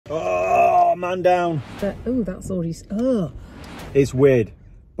man down. Oh, that's already... Oh. It's weird,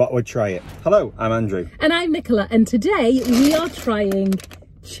 but we'll try it. Hello, I'm Andrew. And I'm Nicola, and today we are trying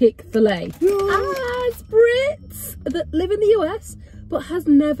Chick-fil-A. As Brits that live in the US, but has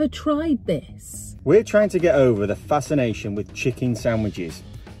never tried this. We're trying to get over the fascination with chicken sandwiches.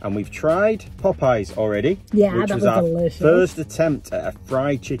 And we've tried Popeyes already. Yeah, which that was our delicious. First attempt at a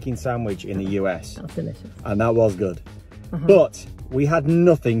fried chicken sandwich in the US. That's delicious. And that was good. But we had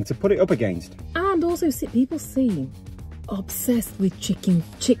nothing to put it up against. And also, people seem obsessed with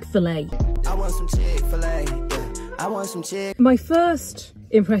Chick-fil-A. I want some Chick-fil-A. Yeah. I want some Chick. My first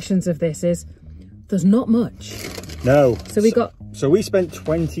impressions of this is there's not much. No. So we spent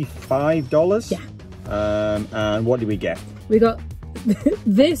 $25. Yeah. And what did we get? We got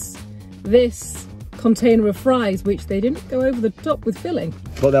this container of fries, which they didn't go over the top with filling.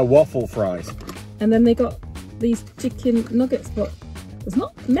 But they're waffle fries. And then they got these chicken nuggets, but there's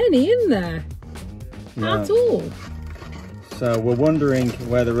not many in there at all. So we're wondering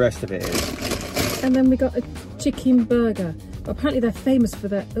where the rest of it is. And then we got a chicken burger. But apparently they're famous for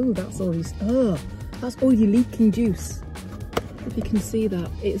their... Oh, that's already leaking juice. If you can see that,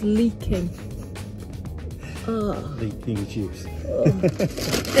 it's leaking. Leaking juice.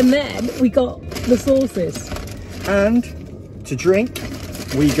 And then we got the sauces. And to drink,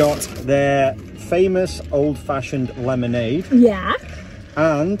 we got their famous old-fashioned lemonade. Yeah.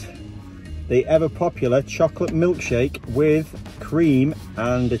 And the ever-popular chocolate milkshake with cream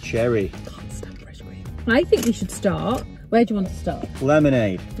and a cherry. Can't stand fresh cream. I think we should start. Where do you want to start?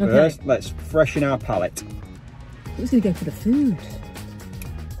 Lemonade. Okay. First, let's freshen our palate. Who's going to go for the food?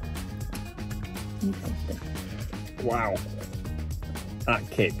 Wow. That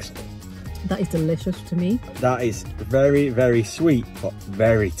kicks. That is delicious to me. That is very, very sweet, but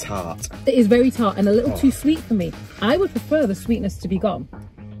very tart. It is very tart and a little too sweet for me. I would prefer the sweetness to be gone.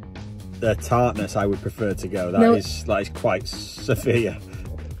 The tartness I would prefer to go. That is quite severe.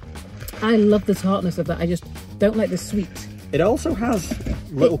 I love the tartness of that. I just don't like the sweet. It also has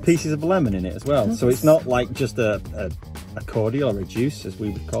little pieces of lemon in it as well. So it's not like just a cordial or a juice, as we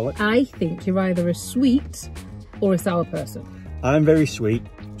would call it. I think you're either a sweet or a sour person. I'm very sweet.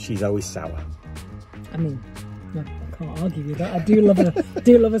 She's always sour. I mean, no, I can't argue with that. I do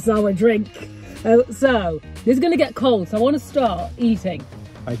love a sour drink. So this is going to get cold. So I want to start eating.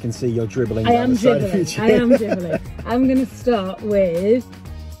 I can see you're dribbling. I am dribbling. I'm going to start with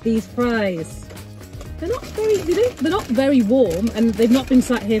these fries. They're not very warm, and they've not been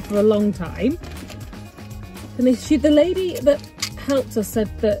sat here for a long time. And the lady that helped us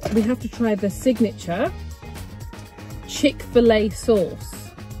said that we have to try the signature Chick-fil-A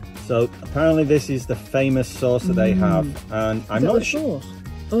sauce. So apparently this is the famous sauce that they have, and I'm not sure.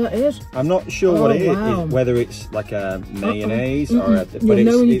 Oh, it is. I'm not sure what it wow. is, whether it's like a mayonnaise or a, but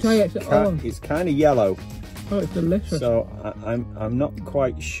it's kind of yellow. Oh, it's delicious. So I'm not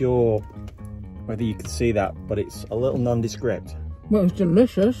quite sure whether you can see that, but it's a little nondescript. Well, it's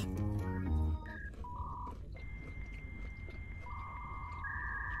delicious.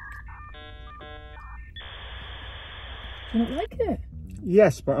 Do you not like it?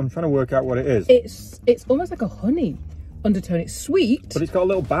 Yes, but I'm trying to work out what it is. It's almost like a honey undertone. It's sweet, but it's got a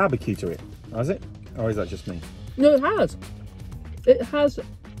little barbecue to it, has it? Or is that just me? No, it has. It has.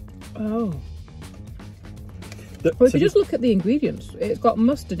 Oh. Well, if you just look at the ingredients, it's got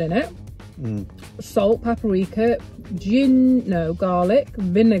mustard in it, salt, paprika, garlic,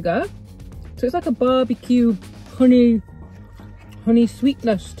 vinegar. So it's like a barbecue honey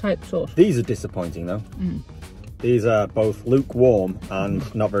sweetness type sauce. These are disappointing though. These are both lukewarm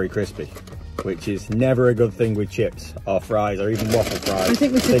and not very crispy, which is never a good thing with chips or fries or even waffle fries. I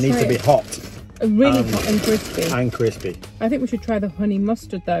think we should they need to be hot. Really hot and crispy. And crispy. I think we should try the honey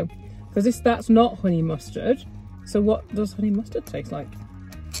mustard though, because that's not honey mustard. So what does honey mustard taste like?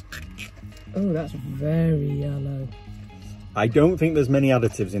 Oh, that's very yellow. I don't think there's many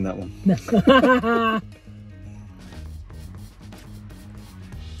additives in that one. No.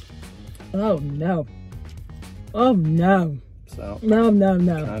 Oh no. Oh no. So no.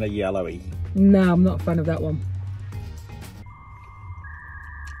 Kind of yellowy. No, I'm not a fan of that one.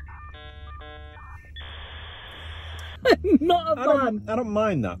 I'm not a fan. I don't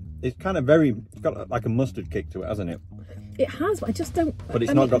mind that. It's kind of it's got like a mustard kick to it, hasn't it? It has, but I just don't. But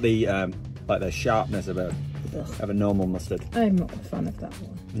it's not got the like the sharpness of a normal mustard. I'm not a fan of that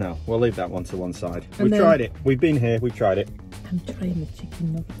one. No, we'll leave that one to one side. We've tried it. We've been here. We've tried it. I'm trying the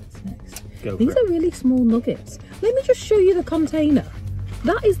chicken nuggets next. These are really small nuggets. Let me just show you the container.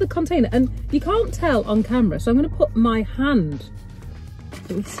 That is the container, and you can't tell on camera, so I'm going to put my hand.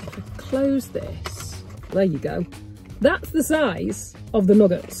 Let me see if I can close this. There you go. That's the size of the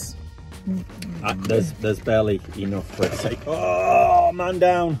nuggets. There's barely enough for it to say, oh, man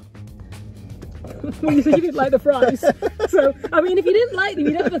down. Well, you said you didn't like the fries. So, I mean, if you didn't like them,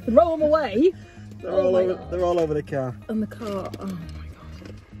 you don't have to throw them away. They're all over the car. And the car, oh my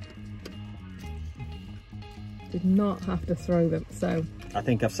God. Did not have to throw them, so. I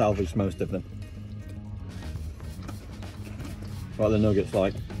think I've salvaged most of them. What are the nuggets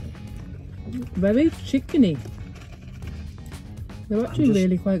like? Very chickeny. They're actually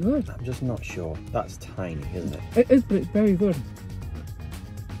really quite good. I'm just not sure. That's tiny, isn't it? It is, but it's very good.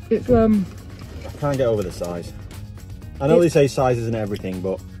 It's I can't get over the size. I know they say size isn't everything,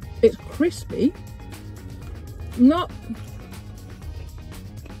 but it's crispy. Not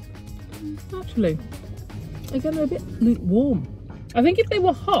actually. Again, they're a bit lukewarm. I think if they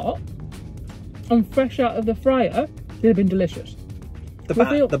were hot and fresh out of the fryer, they'd have been delicious.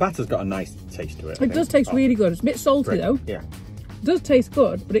 The batter's got a nice taste to it. It does taste really good. It's a bit salty though. Yeah. It does taste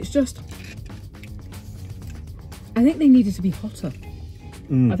good, but it's just, I think they needed to be hotter.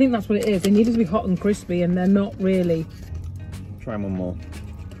 I think that's what it is. They needed to be hot and crispy, and they're not really. Try one more,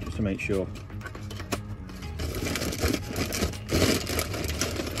 just to make sure.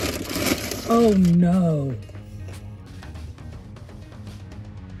 Oh no.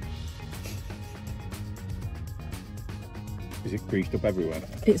 Is it greased up everywhere?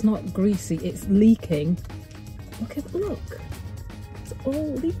 It's not greasy, it's leaking. Look. It's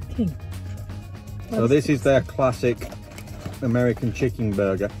all leaking. So this is their classic American chicken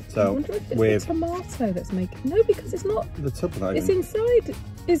burger. So I wonder if it's with the tomato that's making. No, because it's not. the top of that. It's inside.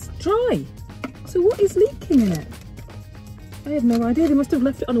 It's dry. So what is leaking in it? I have no idea. They must have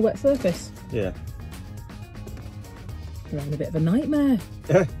left it on a wet surface. Yeah. You're having a bit of a nightmare.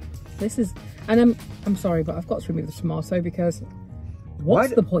 Yeah. This is, and I'm sorry, but I've got to remove the tomato because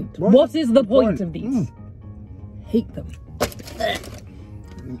what's the point? What What is the point of these? Mm. Hate them.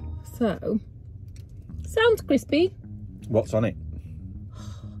 So, sounds crispy. What's on it?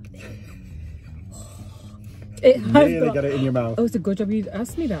 It has Nearly got got it in your mouth. Oh, it's a good job you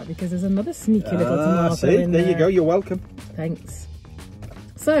asked me that because there's another sneaky little tomato See, in there there. you go. You're welcome. Thanks.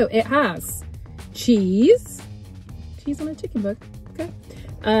 So it has cheese on a chicken burger. Okay.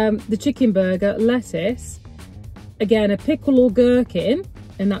 The chicken burger, lettuce, again a pickle or gherkin,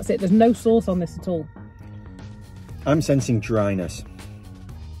 and that's it. There's no sauce on this at all. I'm sensing dryness.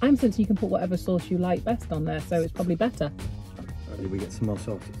 I'm sensing you can put whatever sauce you like best on there, so it's probably better. Oh, did we get some more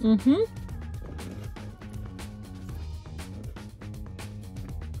sauces? Mm-hmm.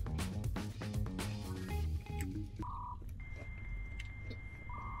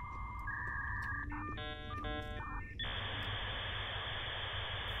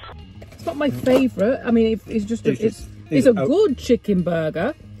 It's not my favourite. I mean, it's just it's a good chicken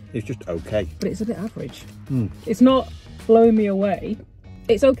burger. It's just okay. But it's a bit average. It's not blowing me away.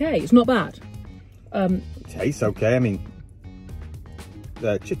 It's okay. It's not bad. It tastes okay. I mean,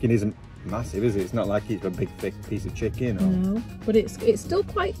 the chicken isn't massive, is it? It's not like it's a big thick piece of chicken. Or... No, but it's still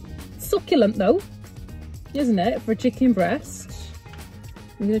quite succulent though, isn't it, for a chicken breast?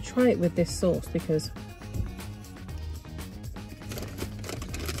 I'm going to try it with this sauce because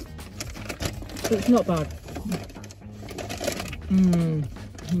it's not bad.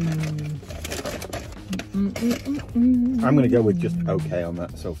 I'm going to go with just okay on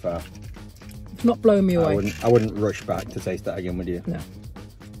that so far. It's not blowing me away. I wouldn't rush back to taste that again, would you? No.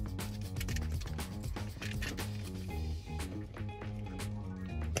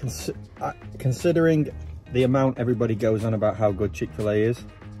 Considering the amount everybody goes on about how good Chick-fil-A is,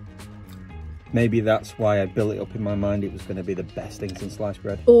 maybe that's why I built it up in my mind it was going to be the best thing since sliced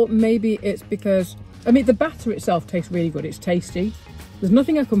bread. Or maybe it's because, I mean, the batter itself tastes really good. It's tasty. There's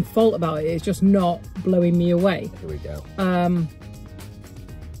nothing I can fault about it. It's just not blowing me away. Here we go.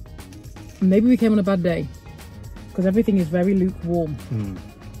 Maybe we came on a bad day because everything is very lukewarm.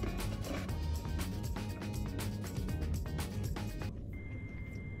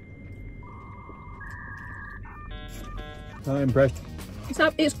 Not impressed.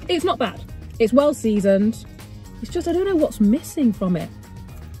 It's not bad. It's well seasoned. It's just I don't know what's missing from it.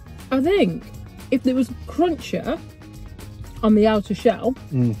 I think if it was crunchier on the outer shell,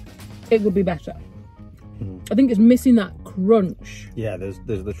 it would be better. I think it's missing that crunch. Yeah, there's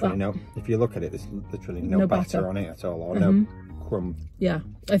literally no. If you look at it, there's literally no batter on it at all, or no crumb. Yeah,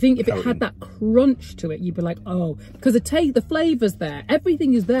 I think if it had that crunch to it, you'd be like, oh, because the flavour's there,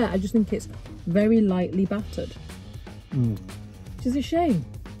 everything is there. I just think it's very lightly battered, which is a shame,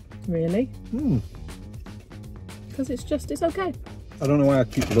 really. Because it's okay. I don't know why I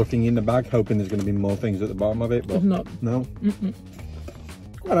keep looking in the bag, hoping there's going to be more things at the bottom of it, but There's not. No.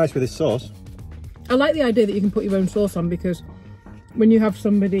 Quite nice with this sauce. I like the idea that you can put your own sauce on because when you have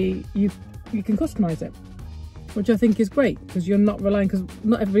somebody, you can customise it, which I think is great, because you're not relying, because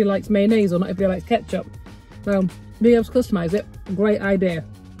not everybody likes mayonnaise or not everybody likes ketchup. So being able to customise it, great idea.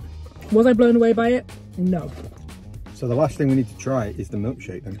 Was I blown away by it? No. So the last thing we need to try is the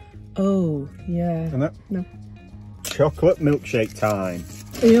milkshake then. Oh, yeah. And that? No. Chocolate milkshake time.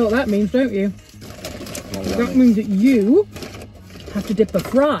 You know what that means, don't you? That means that you have to dip a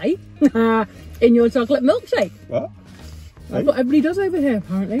fry in your chocolate milkshake. What? That's what everybody does over here,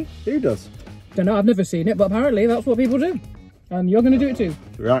 apparently. Who does? Don't know, I've never seen it, but apparently that's what people do. And you're going to do it too.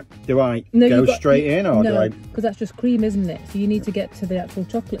 Right, do I go straight in or do I? Because that's just cream, isn't it? So you need to get to the actual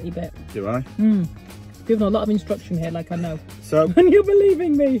chocolatey bit. Do I? Given a lot of instruction here, like I know. So, and you're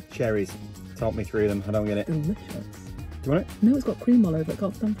believing me. Cherries. Talk me through them, I don't get it. Delicious. Do you want it? No, it's got cream all over it,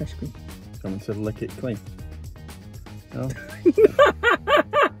 can't stand fresh cream. Someone to lick it clean. No?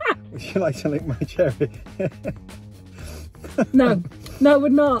 Would you like to lick my cherry? No, no, we're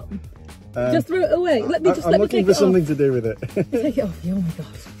not. Just throw it away. Let me I'm take it off. looking for something to do with it. Take it off you, oh my god.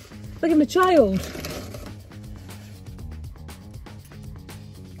 Like I'm a child.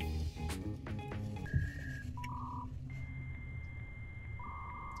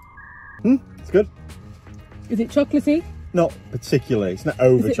 It's good. Is it chocolatey? Not particularly. It's not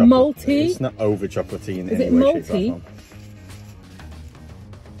over Is it chocolate. malty? It's not over chocolatey in Is any it way, shape, or malty? form.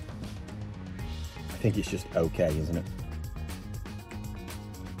 I think it's just okay, isn't it?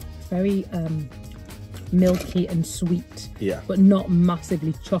 It's very milky and sweet. Yeah. But not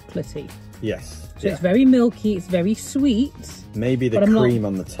massively chocolatey. Yes. So it's very milky, it's very sweet. Maybe the cream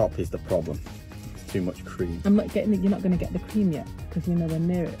on the top is the problem. It's too much cream. I'm not getting it, you're not going to get the cream yet because you're nowhere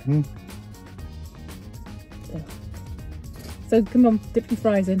near it. So come on, dip your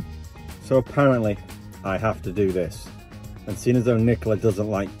fries in. So apparently I have to do this. And seeing as though Nicola doesn't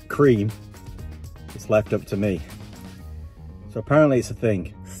like cream, it's left up to me. So apparently it's a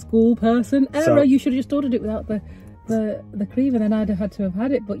thing. School person error. So, you should have just ordered it without the cream and then I'd have had to have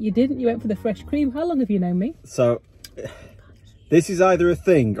had it, but you didn't. You went for the fresh cream. How long have you known me? So this is either a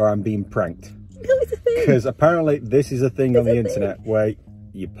thing or I'm being pranked. No, it's a thing. Because apparently this is a thing on the internet where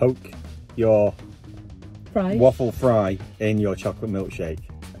you poke your waffle fry in your chocolate milkshake.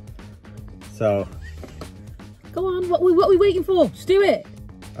 So go on, what are we waiting for? Just do it.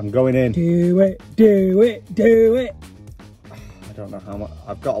 I'm going in. Do it, do it, do it. I don't know how much.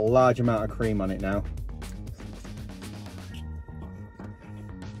 I've got a large amount of cream on it now.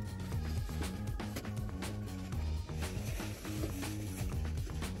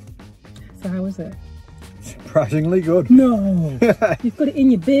 So how is it? Surprisingly good. No. You've got it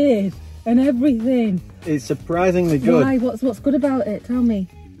in your beard and everything. It's surprisingly good. Why? What's good about it? Tell me.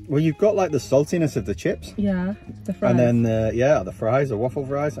 Well, you've got like the saltiness of the chips. Yeah, the fries. And then, yeah, the fries, the waffle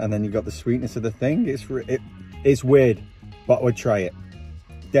fries. And then you've got the sweetness of the thing. It's weird, but we'd try it.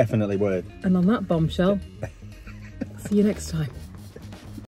 Definitely would. And on that bombshell, see you next time.